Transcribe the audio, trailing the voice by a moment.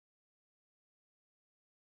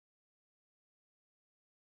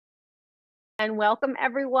And welcome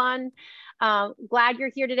everyone. Glad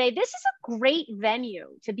you're here today. This is a great venue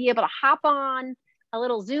to be able to hop on a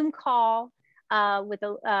little Zoom call with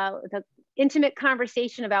a intimate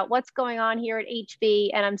conversation about what's going on here at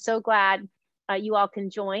HB. And I'm so glad you all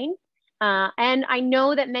can join. And I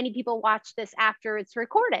know that many people watch this after it's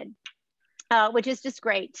recorded, which is just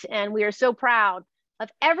great. And we are so proud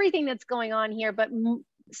of everything that's going on here, but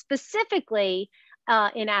specifically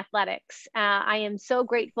in athletics. I am so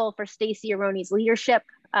grateful for Stacey Aroney's leadership.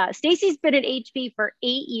 Stacey's been at HB for 8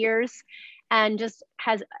 years and just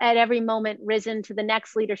has at every moment risen to the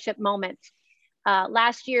next leadership moment.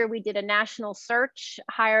 Last year, we did a national search,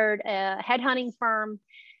 hired a headhunting firm.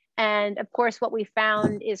 And of course, what we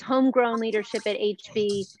found is homegrown leadership at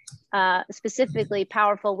HB, specifically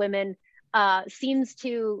powerful women, seems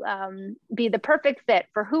to be the perfect fit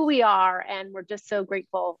for who we are. And we're just so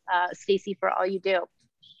grateful, Stacey, for all you do.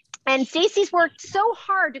 And Stacey's worked so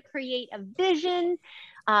hard to create a vision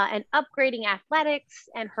and upgrading athletics,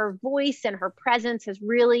 and her voice and her presence has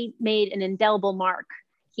really made an indelible mark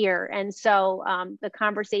here. And so the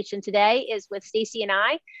conversation today is with Stacey and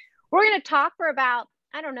I. We're going to talk for about,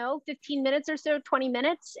 I don't know, 15 minutes or so, 20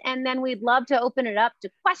 minutes. And then we'd love to open it up to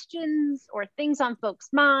questions or things on folks'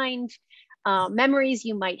 mind, memories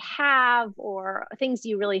you might have, or things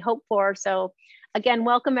you really hope for. So again,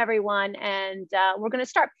 welcome everyone. And we're going to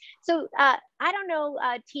start. So I don't know,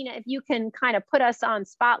 Tina, if you can kind of put us on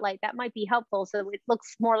spotlight, that might be helpful. So it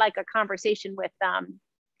looks more like a conversation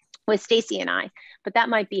with Stacey and I, but that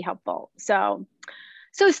might be helpful. So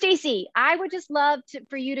Stacey, I would just love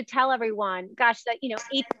for you to tell everyone, gosh, that,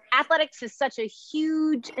 athletics is such a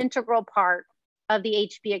huge integral part of the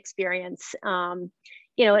HB experience.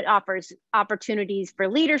 It offers opportunities for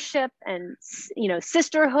leadership and,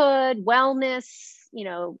 sisterhood, wellness,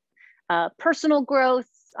 personal growth,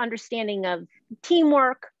 understanding of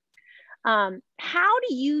teamwork. How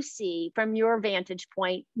do you see, from your vantage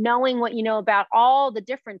point, knowing what you know about all the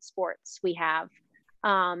different sports we have,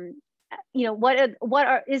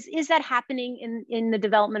 is that happening in the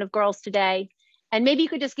development of girls today? And maybe you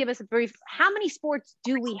could just give us a brief, how many sports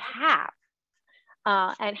do we have?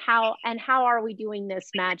 And how are we doing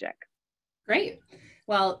this magic? Great.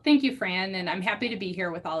 Well, thank you, Fran, and I'm happy to be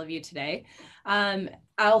here with all of you today.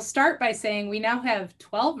 I'll start by saying we now have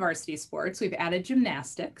 12 varsity sports. We've added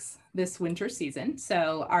gymnastics this winter season.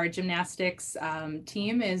 So our gymnastics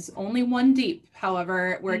team is only one deep.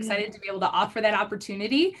 However, we're excited to be able to offer that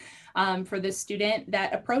opportunity for the student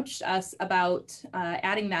that approached us about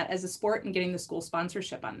adding that as a sport and getting the school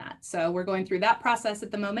sponsorship on that. So we're going through that process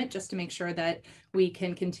at the moment just to make sure that we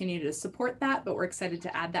can continue to support that, but we're excited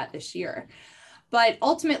to add that this year. But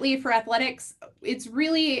ultimately for athletics, it's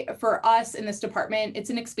really, for us in this department, it's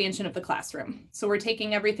an expansion of the classroom. So we're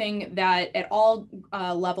taking everything that at all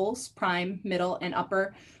levels, prime, middle, and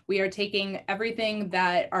upper, we are taking everything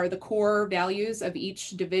that are the core values of each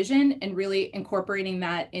division and really incorporating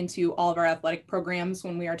that into all of our athletic programs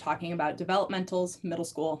when we are talking about developmentals, middle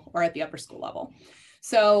school, or at the upper school level.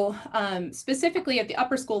 So specifically at the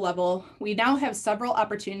upper school level, we now have several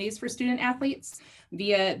opportunities for student athletes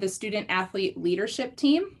via the Student Athlete Leadership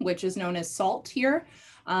Team, which is known as SALT here,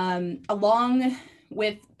 along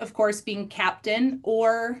with, of course, being captain,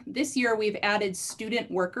 or this year we've added student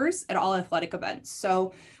workers at all athletic events.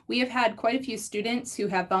 So we have had quite a few students who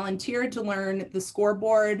have volunteered to learn the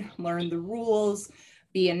scoreboard, learn the rules,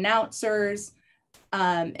 be announcers,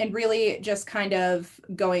 and really just kind of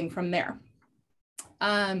going from there.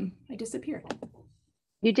 I disappeared.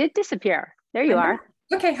 You did disappear. There you are.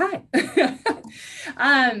 Okay, hi.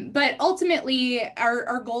 But ultimately,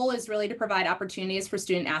 our goal is really to provide opportunities for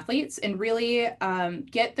student athletes and really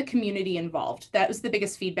get the community involved. That was the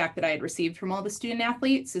biggest feedback that I had received from all the student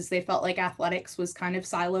athletes, is they felt like athletics was kind of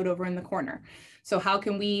siloed over in the corner. So how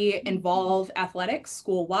can we involve athletics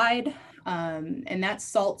school-wide? And that's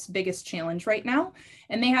SALT's biggest challenge right now.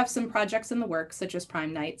 And they have some projects in the works, such as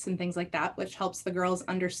prime nights and things like that, which helps the girls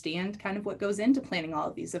understand kind of what goes into planning all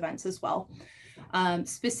of these events as well.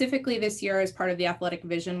 Specifically this year, as part of the athletic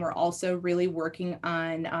vision, we're also really working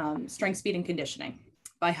on strength, speed, and conditioning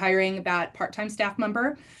by hiring that part-time staff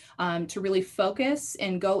member to really focus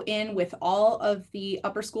and go in with all of the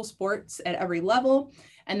upper school sports at every level.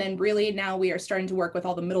 And then really now we are starting to work with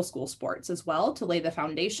all the middle school sports as well to lay the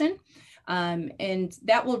foundation. And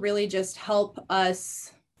that will really just help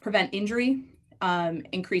us prevent injury,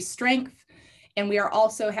 increase strength. And we are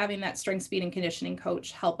also having that strength, speed, and conditioning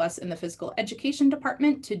coach help us in the physical education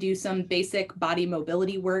department to do some basic body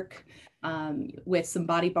mobility work with some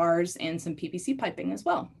body bars and some PVC piping as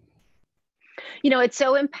well. It's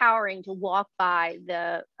so empowering to walk by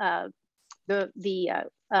the the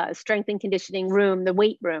strength and conditioning room, the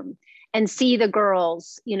weight room, and see the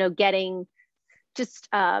girls, getting just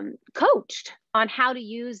coached on how to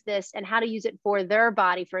use this and how to use it for their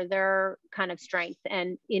body, for their kind of strength.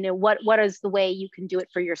 And, what is the way you can do it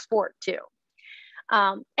for your sport too.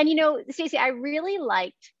 And, Stacey, I really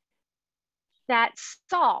liked that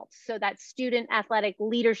SALT, so that Student Athletic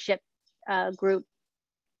Leadership group,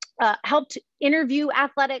 helped interview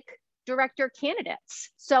athletic director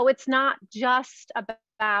candidates. So it's not just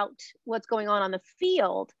about what's going on the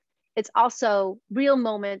field. It's also real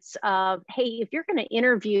moments of, hey, if you're going to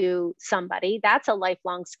interview somebody, that's a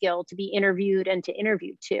lifelong skill, to be interviewed and to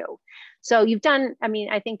interview too. So you've done,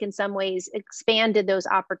 I think in some ways expanded those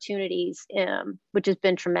opportunities, which has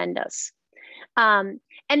been tremendous. And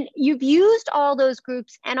you've used all those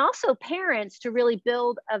groups and also parents to really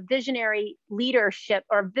build a visionary leadership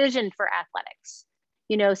or vision for athletics,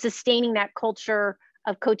 sustaining that culture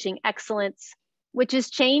of coaching excellence, which has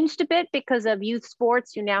changed a bit because of youth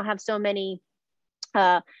sports. You now have so many,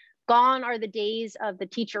 gone are the days of the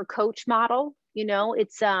teacher coach model,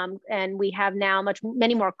 and we have now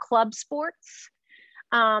many more club sports.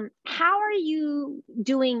 How are you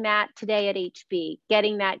doing that today at HB,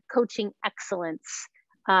 getting that coaching excellence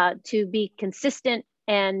to be consistent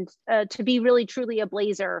and to be really truly a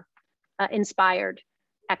Blazer inspired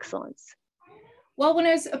excellence? Well, when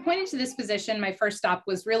I was appointed to this position, my first stop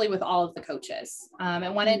was really with all of the coaches. I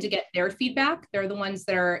wanted to get their feedback. They're the ones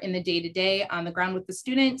that are in the day-to-day on the ground with the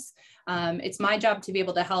students. It's my job to be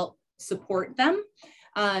able to help support them.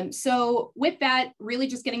 So with that, really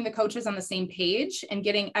just getting the coaches on the same page and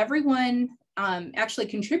getting everyone actually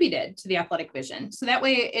contributed to the athletic vision. So that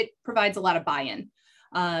way it provides a lot of buy-in.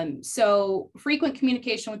 So frequent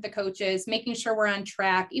communication with the coaches, making sure we're on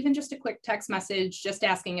track, even just a quick text message, just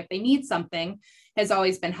asking if they need something has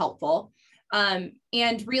always been helpful.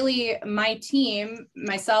 And really my team,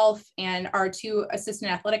 myself and our two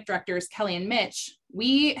assistant athletic directors, Kelly and Mitch,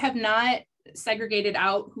 we have not segregated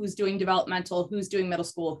out who's doing developmental, who's doing middle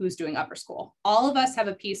school, who's doing upper school. All of us have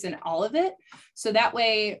a piece in all of it. So that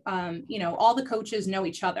way, all the coaches know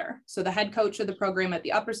each other. So the head coach of the program at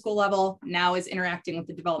the upper school level now is interacting with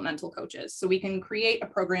the developmental coaches. So we can create a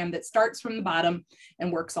program that starts from the bottom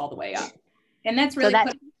and works all the way up. And that's really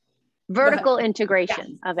vertical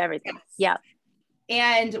integration of everything. Yes. Yeah.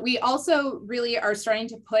 And we also really are starting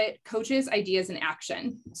to put coaches' ideas in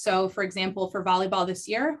action. So for example, for volleyball this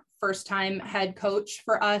year, first time head coach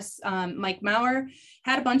for us, Mike Maurer,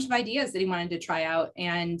 had a bunch of ideas that he wanted to try out,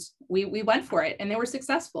 and we went for it and they were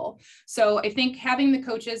successful. So I think having the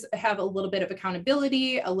coaches have a little bit of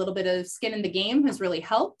accountability, a little bit of skin in the game has really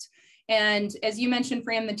helped. And as you mentioned,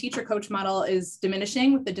 Fran, the teacher coach model is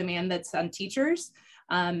diminishing with the demand that's on teachers.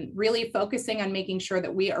 Really focusing on making sure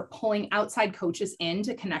that we are pulling outside coaches in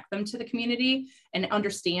to connect them to the community and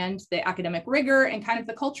understand the academic rigor and kind of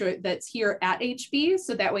the culture that's here at HB,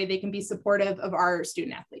 so that way they can be supportive of our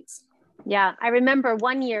student athletes. Yeah, I remember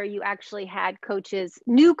one year you actually had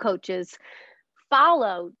new coaches,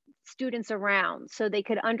 follow students around so they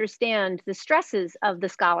could understand the stresses of the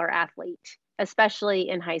scholar athlete, especially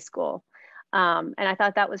in high school. And I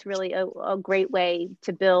thought that was really a great way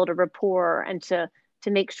to build a rapport and to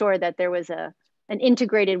make sure that there was an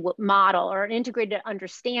integrated model or an integrated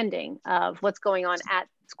understanding of what's going on at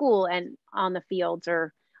school and on the fields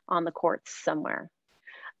or on the courts somewhere.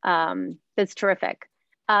 That's terrific.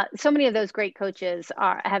 So many of those great coaches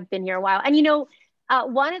have been here a while. And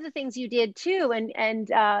one of the things you did too,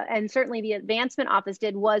 and certainly the advancement office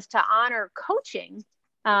did, was to honor coaching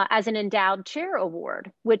as an endowed chair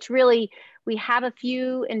award, which really, we have a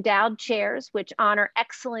few endowed chairs which honor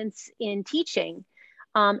excellence in teaching.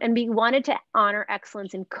 And we wanted to honor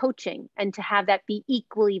excellence in coaching and to have that be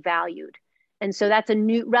equally valued. And so that's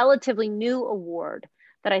a relatively new award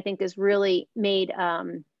that I think has really made,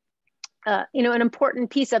 an important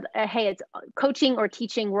piece of, hey, it's coaching or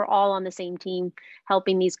teaching. We're all on the same team,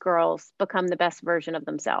 helping these girls become the best version of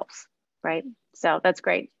themselves, right? So that's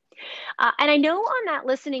great. And I know on that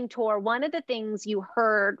listening tour, one of the things you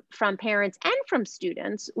heard from parents and from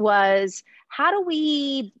students was, how do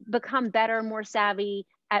we become better, more savvy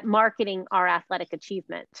at marketing our athletic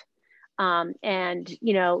achievement? And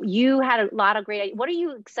you had a lot of great, what are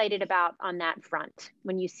you excited about on that front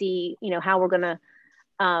when you see, how we're going to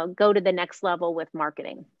go to the next level with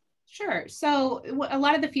marketing? Sure. So a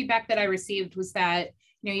lot of the feedback that I received was that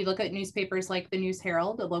You look at newspapers like the News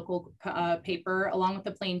Herald, a local paper, along with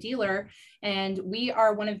the Plain Dealer, and we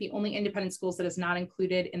are one of the only independent schools that is not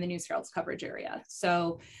included in the News Herald's coverage area.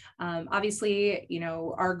 So obviously,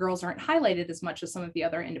 our girls aren't highlighted as much as some of the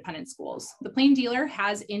other independent schools. The Plain Dealer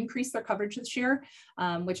has increased their coverage this year,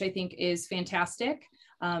 which I think is fantastic.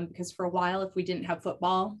 Because for a while, if we didn't have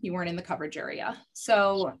football, you weren't in the coverage area.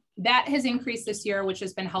 So that has increased this year, which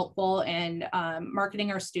has been helpful in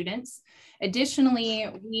marketing our students. Additionally,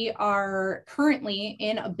 we are currently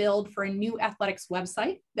in a build for a new athletics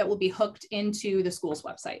website that will be hooked into the school's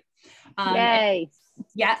website. Yay.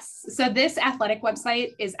 Yes. So this athletic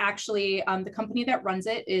website is actually, the company that runs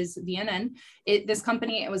it is VNN. This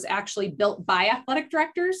company, it was actually built by athletic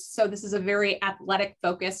directors. So this is a very athletic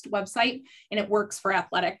focused website, and it works for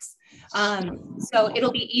athletics. So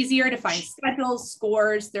it'll be easier to find schedules,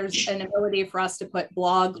 scores. There's an ability for us to put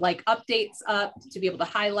blog like updates up to be able to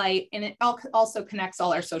highlight, and it also connects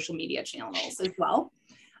all our social media channels as well.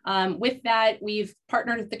 With that, we've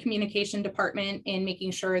partnered with the communication department in making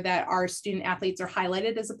sure that our student athletes are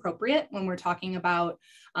highlighted as appropriate when we're talking about,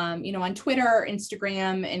 on Twitter,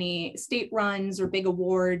 Instagram, any state runs or big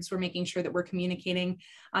awards. We're making sure that we're communicating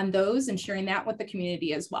on those and sharing that with the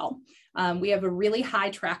community as well. We have a really high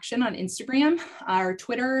traction on Instagram. Our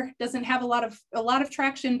Twitter doesn't have a lot of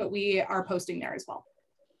traction, but we are posting there as well.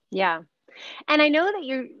 Yeah. And I know that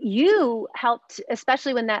you helped,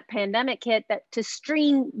 especially when that pandemic hit, to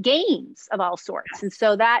stream games of all sorts. And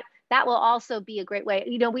so that will also be a great way.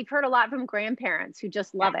 We've heard a lot from grandparents who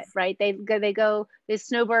just love it, right? The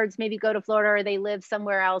snowbirds maybe go to Florida, or they live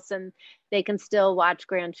somewhere else, and they can still watch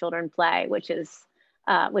grandchildren play, which is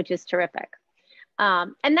terrific.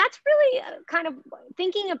 And that's really kind of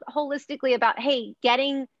thinking holistically about, hey,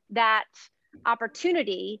 getting that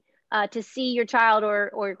opportunity to see your child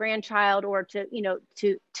or grandchild, or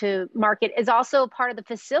to market, is also part of the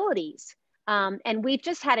facilities. And we've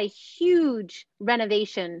just had a huge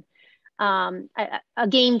renovation, a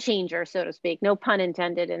game changer, so to speak, no pun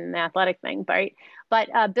intended in the athletic thing, right? But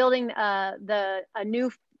building a new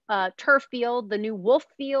turf field, the new Wolf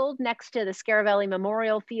Field next to the Scaravelli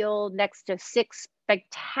Memorial Field, next to 6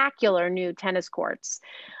 spectacular new tennis courts.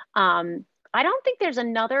 I don't think there's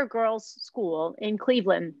another girls' school in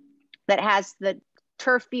Cleveland that has the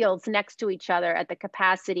turf fields next to each other at the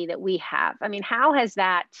capacity that we have. I mean, how has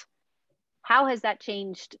that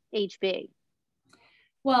changed HB?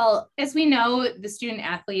 Well, as we know, the student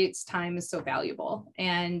athletes' time is so valuable,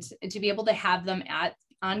 and to be able to have them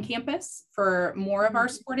on campus for more of our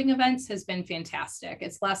sporting events has been fantastic.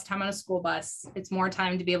 It's less time on a school bus. It's more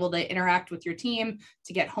time to be able to interact with your team,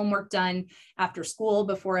 to get homework done after school,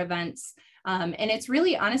 before events. And it's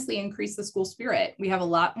really honestly increased the school spirit. We have a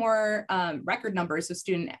lot more record numbers of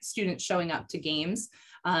students showing up to games.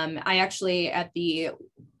 I actually, at the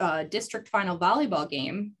district final volleyball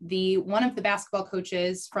game, one of the basketball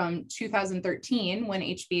coaches from 2013, when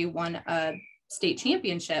HB won a state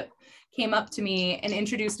championship, came up to me and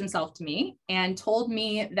introduced himself to me and told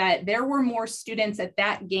me that there were more students at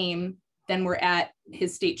that game than were at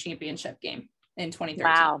his state championship game in 2013.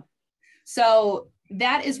 Wow. So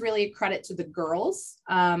that is really a credit to the girls.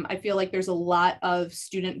 I feel like there's a lot of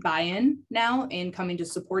student buy-in now in coming to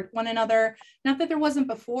support one another. Not that there wasn't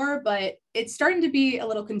before, but it's starting to be a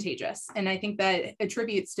little contagious. And I think that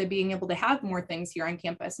attributes to being able to have more things here on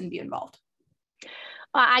campus and be involved.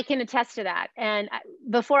 I can attest to that. And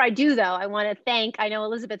before I do, though, I want to thank, I know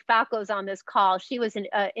Elizabeth Falco's on this call. She was an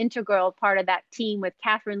integral part of that team with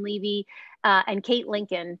Catherine Levy and Kate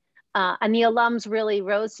Lincoln. And the alums really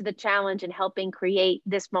rose to the challenge in helping create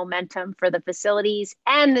this momentum for the facilities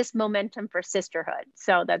and this momentum for sisterhood.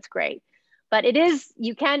 So that's great. But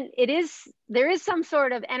there is some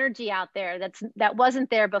sort of energy out there that wasn't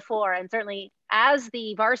there before. And certainly as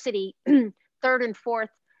the varsity 3rd and 4th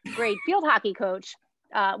grade field hockey coach,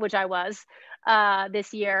 which I was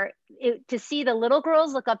this year, to see the little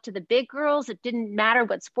girls look up to the big girls. It didn't matter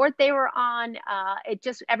what sport they were on.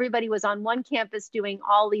 Everybody was on one campus doing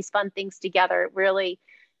all these fun things together.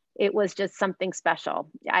 It was just something special.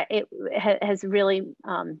 It has really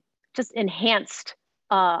just enhanced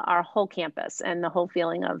our whole campus and the whole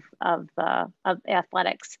feeling of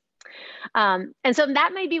athletics. And so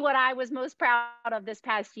that may be what I was most proud of this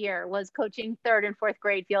past year, was coaching 3rd and 4th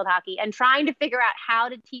grade field hockey and trying to figure out how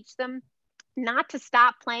to teach them not to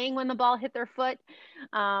stop playing when the ball hit their foot.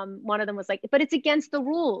 One of them was like, but it's against the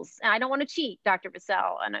rules and I don't want to cheat, Dr.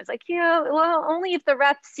 Vassell. And I was like, well, only if the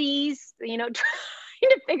ref sees, trying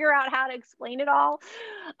to figure out how to explain it all.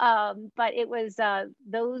 But it was,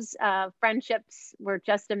 those friendships were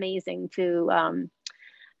just amazing to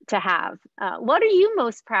to have. What are you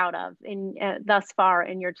most proud of in thus far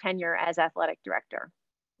in your tenure as athletic director?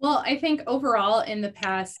 Well, I think overall in the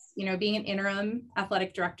past, being an interim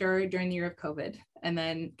athletic director during the year of COVID, and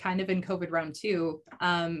then kind of in COVID round two,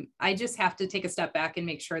 I just have to take a step back and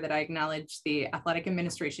make sure that I acknowledge the athletic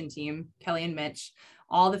administration team, Kelly and Mitch,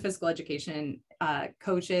 all the physical education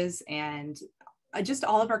coaches, and just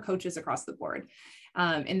all of our coaches across the board.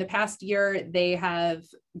 In the past year, they have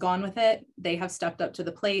gone with it. They have stepped up to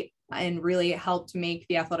the plate and really helped make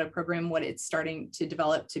the athletic program what it's starting to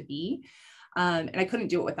develop to be. And I couldn't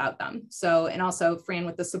do it without them. So, and also Fran,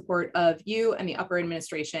 with the support of you and the upper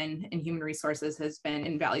administration and human resources, has been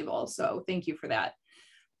invaluable. So thank you for that.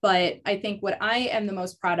 But I think what I am the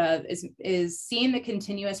most proud of is seeing the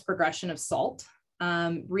continuous progression of SALT,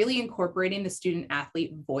 really incorporating the student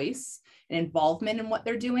athlete voice and involvement in what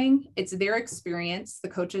they're doing. It's their experience. The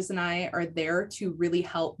coaches and I are there to really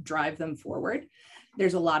help drive them forward.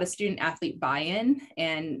 There's a lot of student athlete buy-in.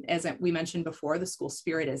 And as we mentioned before, the school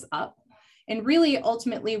spirit is up. And really,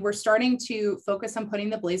 ultimately, we're starting to focus on putting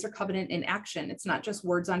the Blazer Covenant in action. It's not just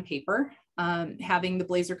words on paper. Having the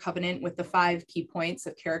Blazer Covenant with the 5 key points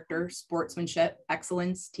of character, sportsmanship,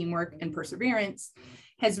 excellence, teamwork, and perseverance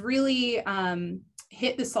has really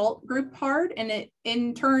hit the SALT group hard. And it,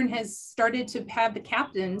 in turn, has started to have the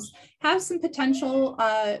captains have some potential,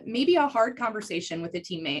 maybe a hard conversation with a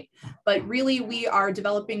teammate. But really, we are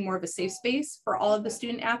developing more of a safe space for all of the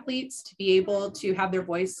student athletes to be able to have their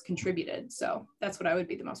voice contributed. So that's what I would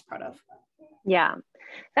be the most proud of. Yeah,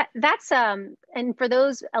 that's and for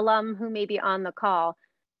those alum who may be on the call,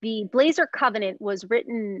 the Blazer Covenant was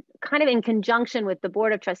written kind of in conjunction with the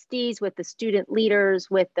Board of Trustees, with the student leaders,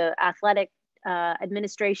 with the athletic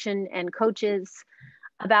administration and coaches,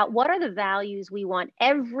 about what are the values we want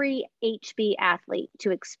every HB athlete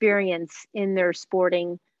to experience in their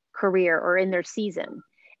sporting career or in their season.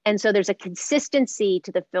 And so there's a consistency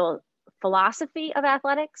to the philosophy of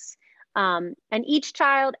athletics, and each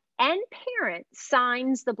child and parent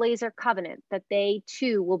signs the Blazer Covenant that they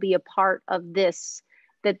too will be a part of this,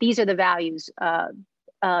 that these are the values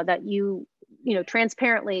that you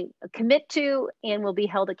transparently commit to and will be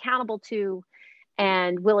held accountable to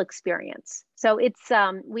and will experience. So it's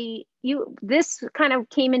this kind of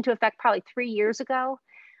came into effect probably 3 years ago,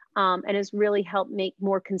 and has really helped make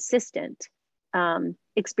more consistent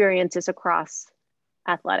experiences across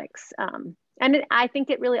athletics. And I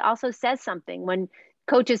think it really also says something when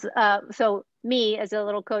coaches, so me as a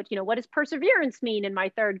little coach, what does perseverance mean in my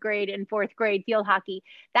 3rd grade and 4th grade field hockey?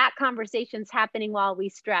 That conversation's happening while we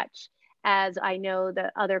stretch, as I know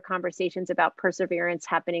the other conversations about perseverance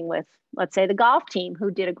happening with, let's say, the golf team,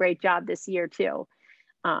 who did a great job this year too.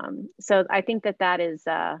 So I think that is,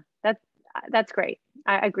 that's great.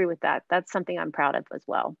 I agree with that. That's something I'm proud of as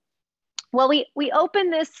well. Well, we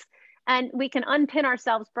open this, and we can unpin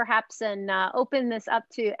ourselves perhaps and open this up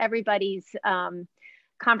to everybody's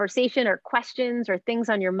conversation or questions or things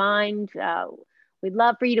on your mind. We'd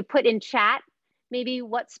love for you to put in chat maybe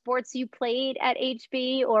what sports you played at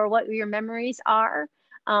HB or what your memories are,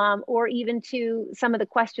 or even to some of the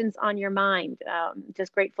questions on your mind.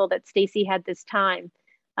 Just grateful that Stacey had this time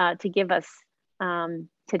to give us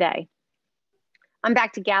today. I'm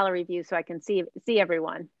back to gallery view so I can see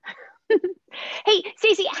everyone. Hey,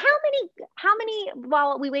 Stacey, how many,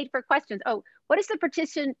 while we wait for questions, what is the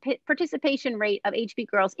participation rate of HB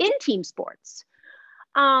girls in team sports?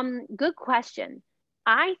 Good question.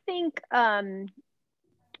 I think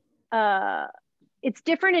it's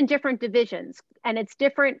different in different divisions, and it's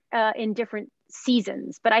different in different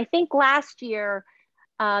seasons. But I think last year,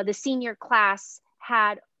 the senior class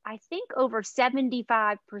had, I think, over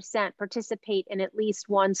 75% participate in at least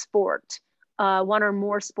one sport, one or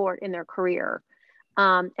more sport in their career.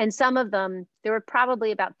 And some of them, there were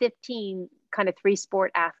probably about 15 kind of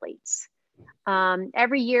 3-sport athletes.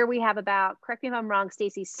 Every year we have about, correct me if I'm wrong,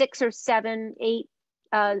 Stacey, 6 or 7, 8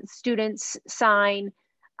 students sign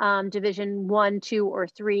Division 1, 2, or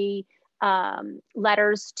 3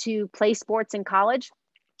 letters to play sports in college.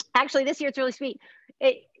 Actually, this year it's really sweet.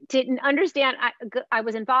 It didn't understand. I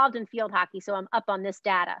was involved in field hockey, so I'm up on this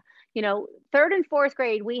data. 3rd and 4th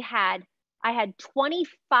grade, I had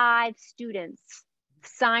 25 students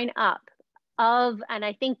sign up and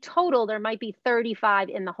I think total there might be 35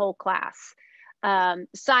 in the whole class,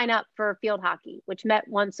 sign up for field hockey, which met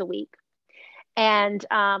once a week. And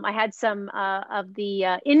I had some of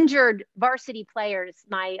the injured varsity players,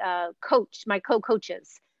 my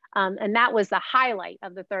co-coaches, And that was the highlight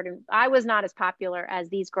of the third. I was not as popular as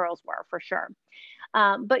these girls were, for sure.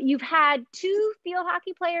 But you've had 2 field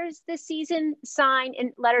hockey players this season sign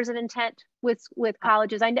in letters of intent with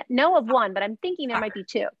colleges. I know of one, but I'm thinking there might be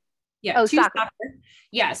 2. Yeah, 2 soccer.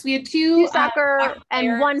 Yes, we had 2 soccer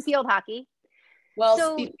and 1 field hockey. Well,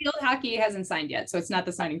 so, the field hockey hasn't signed yet, so it's not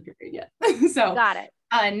the signing period yet. So got it.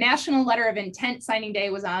 National Letter of Intent signing day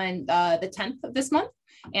was on the 10th of this month.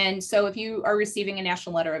 And so if you are receiving a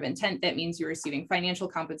national letter of intent, that means you're receiving financial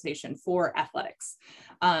compensation for athletics.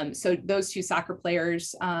 So those 2 soccer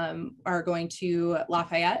players are going to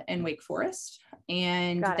Lafayette and Wake Forest.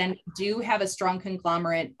 And then we do have a strong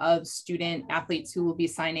conglomerate of student athletes who will be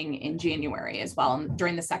signing in January as well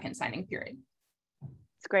during the second signing period.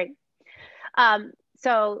 It's great.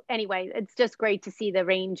 So anyway, it's just great to see the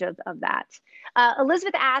range of that.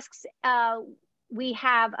 Elizabeth asks, we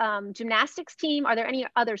have gymnastics team. Are there any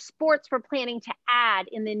other sports we're planning to add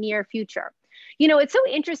in the near future? You know, it's so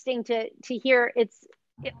interesting to hear.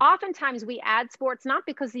 Oftentimes we add sports, not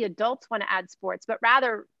because the adults want to add sports, but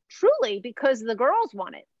rather truly because the girls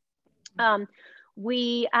want it.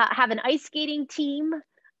 We have an ice skating team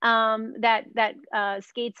that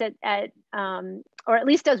skates at or at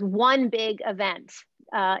least does one big event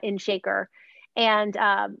in Shaker. And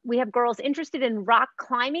we have girls interested in rock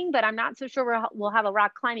climbing, but I'm not so sure we'll have a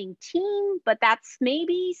rock climbing team, but that's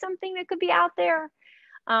maybe something that could be out there.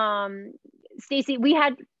 Stacey, we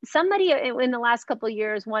had somebody in the last couple of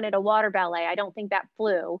years wanted a water ballet. I don't think that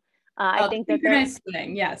flew. I think that synchronized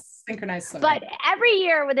swimming, yes, synchronized swimming. But every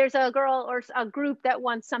year there's a girl or a group that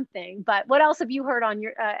wants something. But what else have you heard on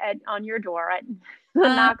your door,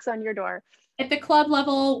 knocks on your door? At the club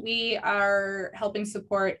level, we are helping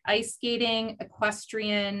support ice skating,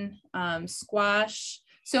 equestrian, squash.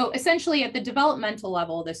 So essentially at the developmental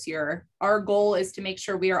level this year, our goal is to make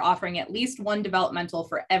sure we are offering at least 1 developmental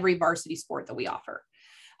for every varsity sport that we offer.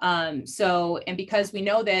 And because we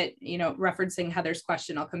know that, you know, referencing Heather's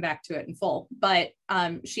question, I'll come back to it in full, but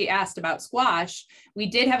she asked about squash. We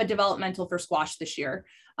did have a developmental for squash this year,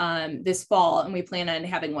 this fall, and we plan on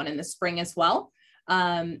having one in the spring as well.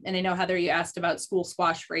 And I know, Heather, you asked about school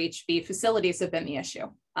squash for HB. Facilities have been the issue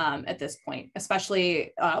at this point,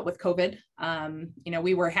 especially with COVID. You know,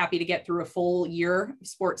 we were happy to get through a full year of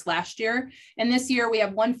sports last year. And this year we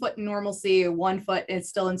have 1 foot in normalcy, 1 foot is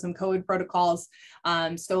still in some COVID protocols.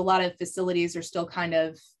 So a lot of facilities are still kind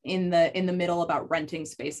of in the middle about renting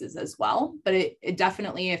spaces as well. But it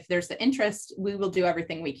definitely, if there's the interest, we will do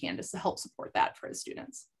everything we can to help support that for the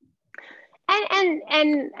students.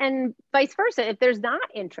 And vice versa, if there's not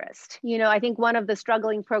interest. You know, I think one of the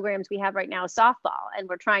struggling programs we have right now is softball, and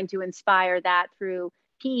we're trying to inspire that through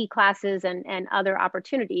PE classes and other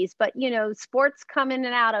opportunities. But, you know, sports come in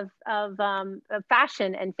and out of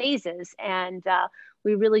fashion and phases, and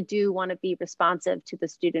we really do want to be responsive to the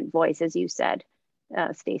student voice, as you said,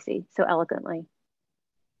 Stacey, so eloquently.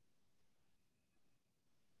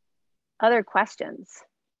 Other questions?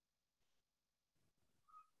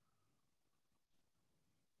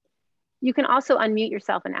 You can also unmute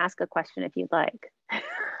yourself and ask a question if you'd like.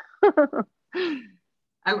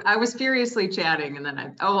 I was furiously chatting, and then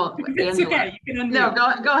it's okay. You can unmute.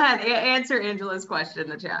 No, go ahead. Answer Angela's question in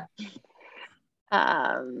the chat.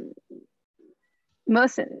 I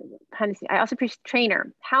also appreciate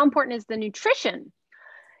trainer. How important is the nutrition?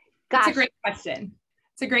 Gosh. That's a great question.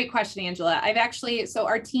 It's a great question, Angela. So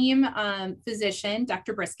our team physician,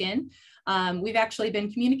 Dr. Briskin, we've actually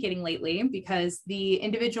been communicating lately because the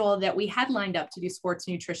individual that we had lined up to do sports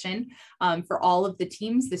nutrition for all of the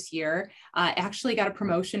teams this year actually got a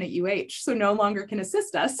promotion at UH, so no longer can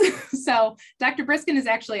assist us. So Dr. Briskin is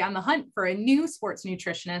actually on the hunt for a new sports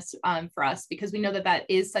nutritionist for us, because we know that that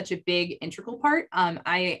is such a big integral part.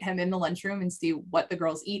 I am in the lunchroom and see what the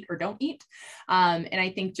girls eat or don't eat. And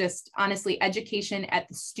I think just honestly, education at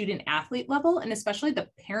the student athlete level, and especially the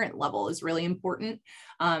parent level, is really important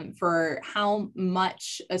for how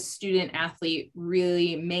much a student athlete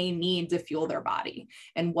really may need to fuel their body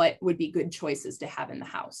and what would be good choices to have in the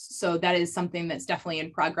house. So that is something that's definitely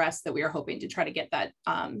in progress that we are hoping to try to get that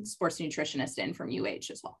sports nutritionist in from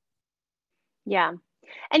UH as well. Yeah.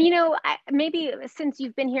 And, you know, maybe since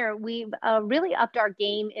you've been here, we've really upped our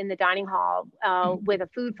game in the dining hall with a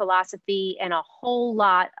food philosophy and a whole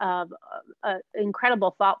lot of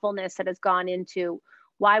incredible thoughtfulness that has gone into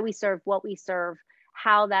why we serve what we serve,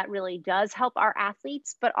 how that really does help our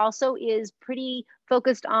athletes, but also is pretty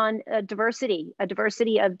focused on a diversity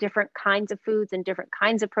of different kinds of foods and different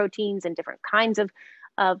kinds of proteins and different kinds of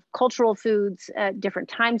cultural foods at different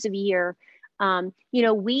times of year. You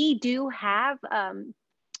know, we do have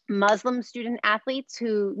Muslim student athletes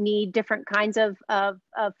who need different kinds of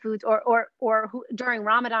foods, or who during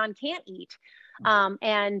Ramadan can't eat,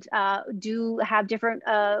 and do have different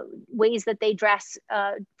ways that they dress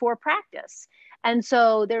for practice. And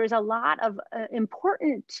so there's a lot of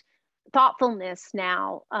important thoughtfulness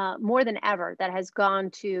now, more than ever, that has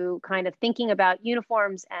gone to kind of thinking about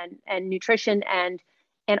uniforms and nutrition, and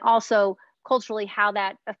also culturally how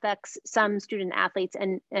that affects some student athletes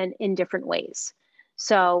and in different ways.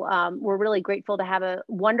 So we're really grateful to have a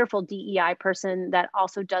wonderful DEI person that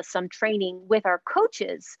also does some training with our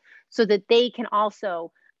coaches so that they can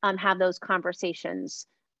also have those conversations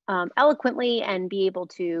eloquently and be able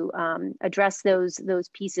to address those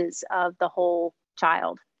pieces of the whole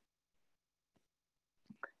child.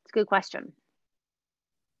 It's a good question.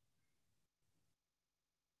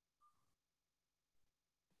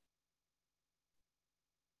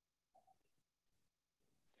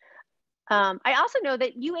 I also know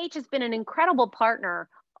that UH has been an incredible partner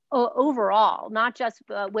overall, not just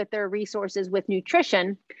with their resources with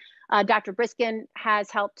nutrition. Dr. Briskin has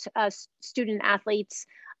helped student athletes.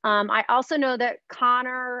 I also know that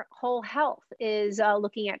Connor Whole Health is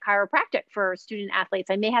looking at chiropractic for student athletes.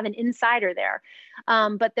 I may have an insider there,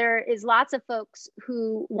 but there is lots of folks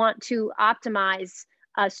who want to optimize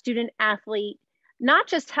student athlete, not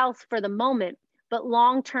just health for the moment, but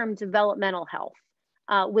long-term developmental health.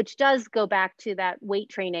 Which does go back to that weight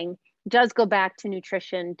training, does go back to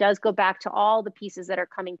nutrition, does go back to all the pieces that are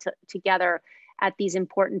coming together at these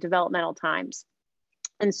important developmental times.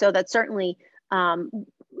 And so that's certainly,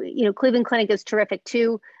 Cleveland Clinic is terrific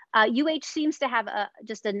too. UH seems to have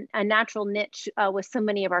just a natural niche with so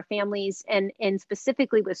many of our families and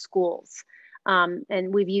specifically with schools.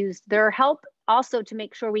 And we've used their help also to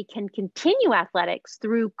make sure we can continue athletics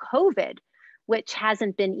through COVID, which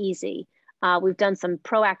hasn't been easy. We've done some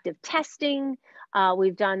proactive testing.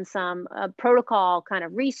 We've done some protocol kind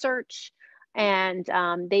of research, and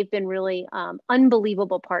they've been really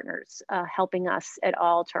unbelievable partners helping us at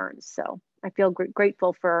all turns. So I feel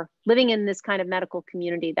grateful for living in this kind of medical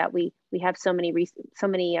community that we have so many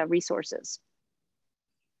resources.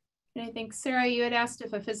 And I think, Sarah, you had asked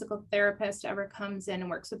if a physical therapist ever comes in and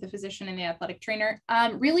works with a physician and the athletic trainer.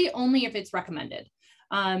 Really only if it's recommended.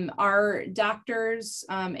 Our doctors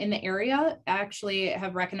in the area actually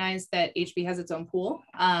have recognized that HB has its own pool.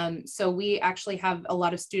 So we actually have a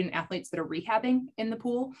lot of student athletes that are rehabbing in the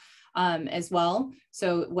pool as well.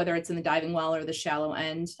 So whether it's in the diving well or the shallow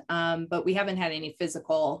end, but we haven't had any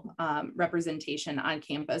physical representation on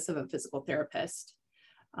campus of a physical therapist.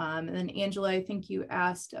 And then Angela, I think you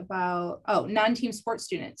asked about, non-team sports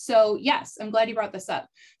students. So yes, I'm glad you brought this up.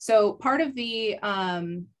 So part of the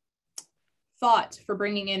thought for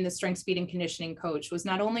bringing in the strength, speed, and conditioning coach was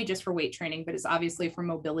not only just for weight training, but it's obviously for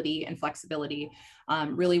mobility and flexibility,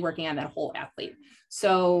 really working on that whole athlete.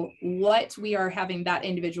 So what we are having that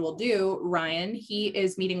individual do, Ryan, he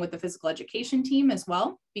is meeting with the physical education team as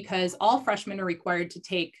well, because all freshmen are required to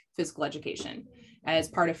take physical education as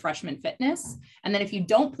part of freshman fitness. And then if you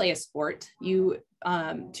don't play a sport, you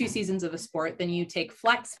 2 seasons of a sport, then you take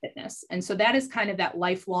flex fitness. And so that is kind of that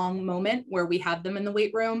lifelong moment where we have them in the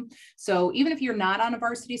weight room. So even if you're not on a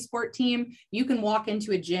varsity sport team, you can walk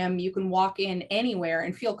into a gym, you can walk in anywhere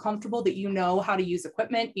and feel comfortable that you know how to use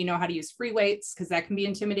equipment, you know how to use free weights, because that can be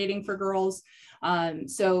intimidating for girls.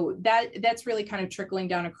 So that's really kind of trickling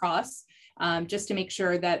down across, just to make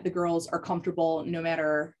sure that the girls are comfortable no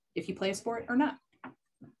matter if you play a sport or not.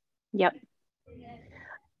 Yep.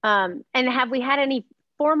 And have we had any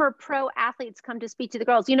former pro athletes come to speak to the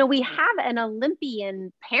girls? You know, we have an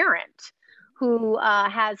Olympian parent who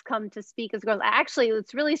has come to speak as girls. Actually,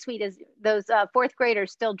 what's really sweet is those 4th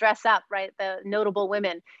graders still dress up, right? The notable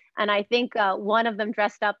women. And I think one of them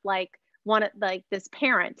dressed up like this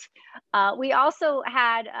parent. We also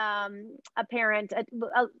had a parent,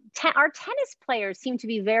 our tennis players seem to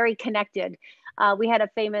be very connected. We had a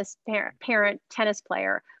famous parent tennis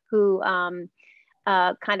player who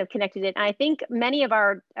kind of connected it. And I think many of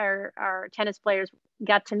our tennis players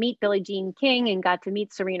got to meet Billie Jean King and got to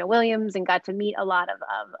meet Serena Williams and got to meet a lot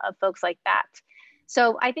of folks like that.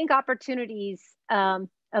 So I think opportunities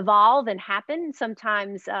evolve and happen,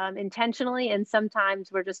 sometimes intentionally, and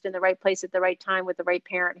sometimes we're just in the right place at the right time with the right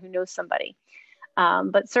parent who knows somebody.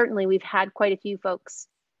 But certainly we've had quite a few folks,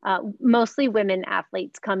 mostly women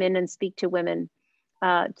athletes, come in and speak to women,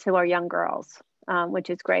 to our young girls, which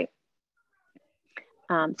is great.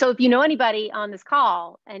 So if you know anybody on this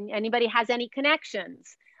call and anybody has any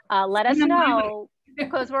connections, let us know,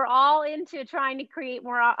 because we're all into trying to create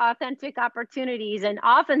more authentic opportunities. And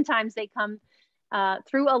oftentimes they come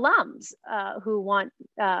through alums who want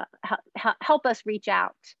help us reach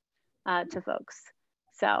out to folks.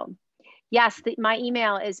 So yes, my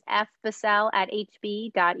email is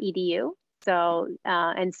fbasel@hb.edu. So,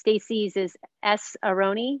 and Stacey's is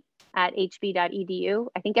saroney@hb.edu.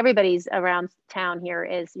 I think everybody's around town here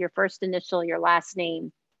is your first initial, your last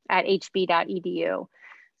name @hb.edu.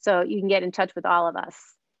 So you can get in touch with all of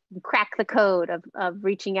us, crack the code of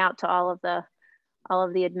reaching out to all of the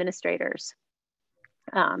administrators.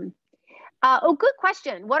 Oh, good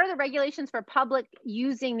question. What are the regulations for public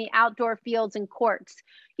using the outdoor fields and courts?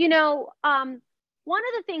 You know, one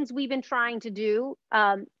of the things we've been trying to do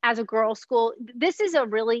as a girls' school, this is a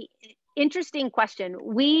really interesting question.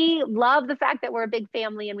 We love the fact that we're a big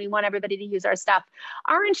family and we want everybody to use our stuff.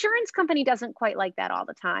 Our insurance company doesn't quite like that all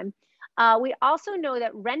the time. We also know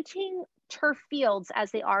that renting turf fields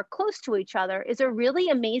as they are close to each other is a really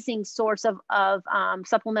amazing source of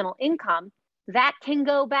supplemental income that can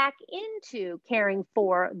go back into caring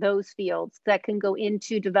for those fields, that can go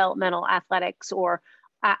into developmental athletics or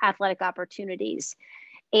athletic opportunities.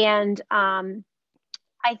 And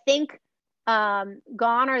I think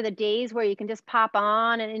gone are the days where you can just pop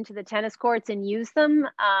on and into the tennis courts and use them.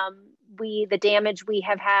 The damage we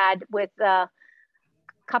have had with a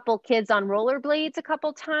couple kids on rollerblades a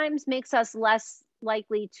couple times makes us less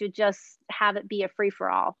likely to just have it be a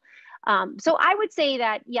free-for-all. So I would say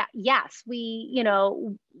that, yes, we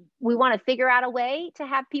want to figure out a way to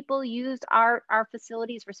have people use our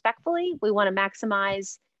facilities respectfully. We want to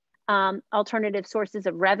maximize alternative sources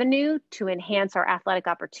of revenue to enhance our athletic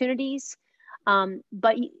opportunities.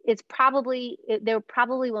 But there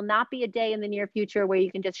probably will not be a day in the near future where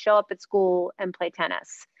you can just show up at school and play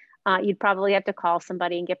tennis. You'd probably have to call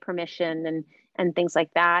somebody and get permission and things like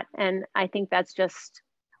that. And I think that's just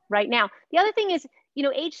right now. The other thing is,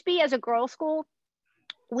 HB as a girls' school,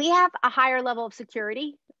 we have a higher level of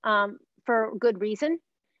security for good reason.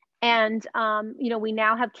 And, we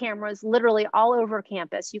now have cameras literally all over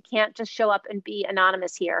campus. You can't just show up and be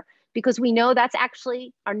anonymous here because we know that's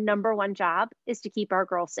actually our number one job is to keep our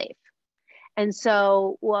girls safe. And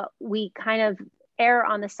so we kind of err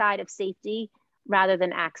on the side of safety rather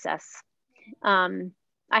than access. I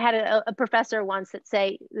had a professor once that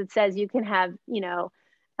says you can have,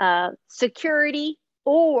 security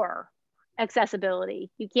or accessibility.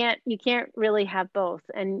 You can't really have both,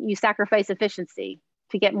 and you sacrifice efficiency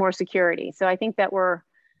to get more security. So I think that we're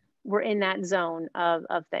in that zone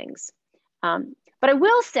of things. But I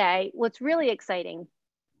will say what's really exciting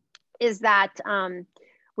is that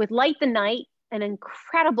with Light the Night, an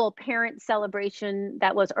incredible parent celebration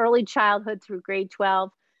that was early childhood through grade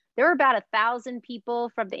 12, there were about 1,000 people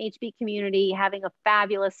from the HB community having a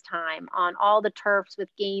fabulous time on all the turfs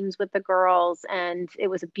with games with the girls. And it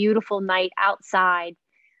was a beautiful night outside.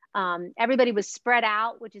 Everybody was spread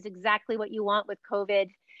out, which is exactly what you want with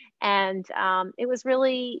COVID. And it was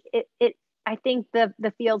really, I think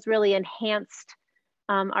the fields really enhanced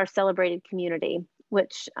our celebrated community,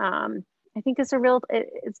 which I think is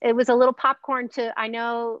it was a little popcorn I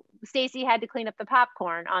know Stacey had to clean up the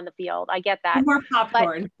popcorn on the field. I get that. No more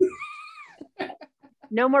popcorn.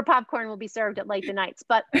 No more popcorn will be served at Light the Nights.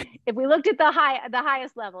 But if we looked at the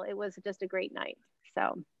highest level, it was just a great night.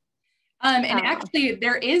 So. And actually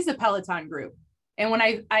there is a Peloton group. And when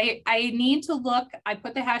I need to look, I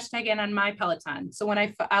put the hashtag in on my Peloton. So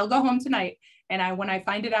when I'll go home tonight and when I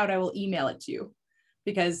find it out, I will email it to you.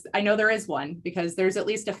 Because I know there is one, because there's at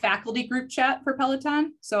least a faculty group chat for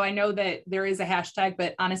Peloton. So I know that there is a hashtag,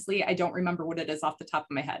 but honestly, I don't remember what it is off the top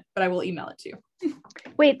of my head, but I will email it to you.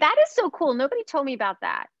 Wait, that is so cool. Nobody told me about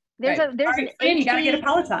that. There's right. You got to get a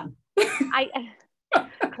Peloton.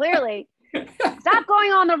 Clearly. Stop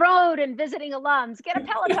going on the road and visiting alums. Get a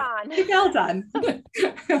Peloton. Get a Peloton.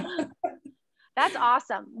 That's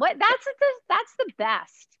awesome. That's the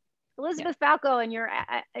best. Elizabeth Falco, and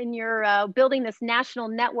you're building this national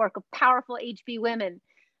network of powerful HB women,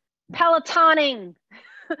 Pelotoning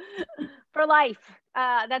for life.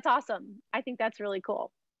 That's awesome. I think that's really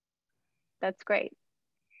cool. That's great.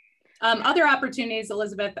 Other opportunities,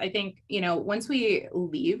 Elizabeth, I think, once we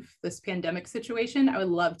leave this pandemic situation, I would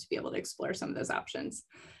love to be able to explore some of those options.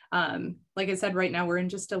 Like I said, right now we're in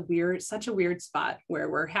just such a weird spot where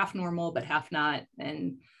we're half normal, but half not.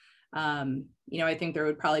 And I think there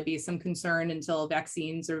would probably be some concern until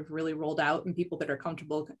vaccines are really rolled out and people that are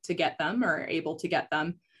comfortable to get them or able to get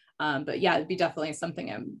them. But yeah, it'd be definitely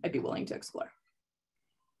something I'd be willing to explore.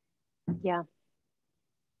 Yeah.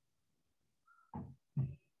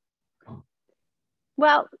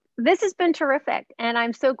 Well, this has been terrific. And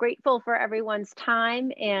I'm so grateful for everyone's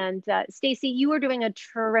time. And Stacey, you are doing a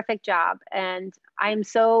terrific job. And I'm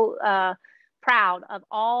so proud of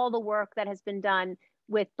all the work that has been done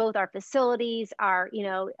with both our facilities, our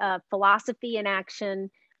philosophy in action,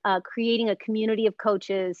 creating a community of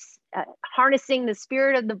coaches, harnessing the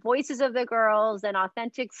spirit of the voices of the girls and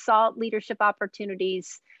authentic SALT leadership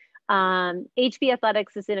opportunities. HB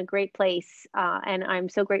Athletics is in a great place, and I'm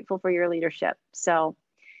so grateful for your leadership. So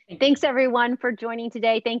thanks everyone for joining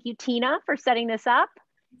today. Thank you, Tina, for setting this up.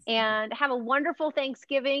 And have a wonderful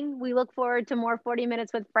Thanksgiving. We look forward to more 40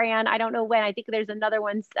 Minutes with Fran. I don't know when. I think there's another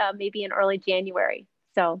one maybe in early January.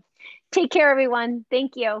 So take care, everyone.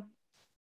 Thank you.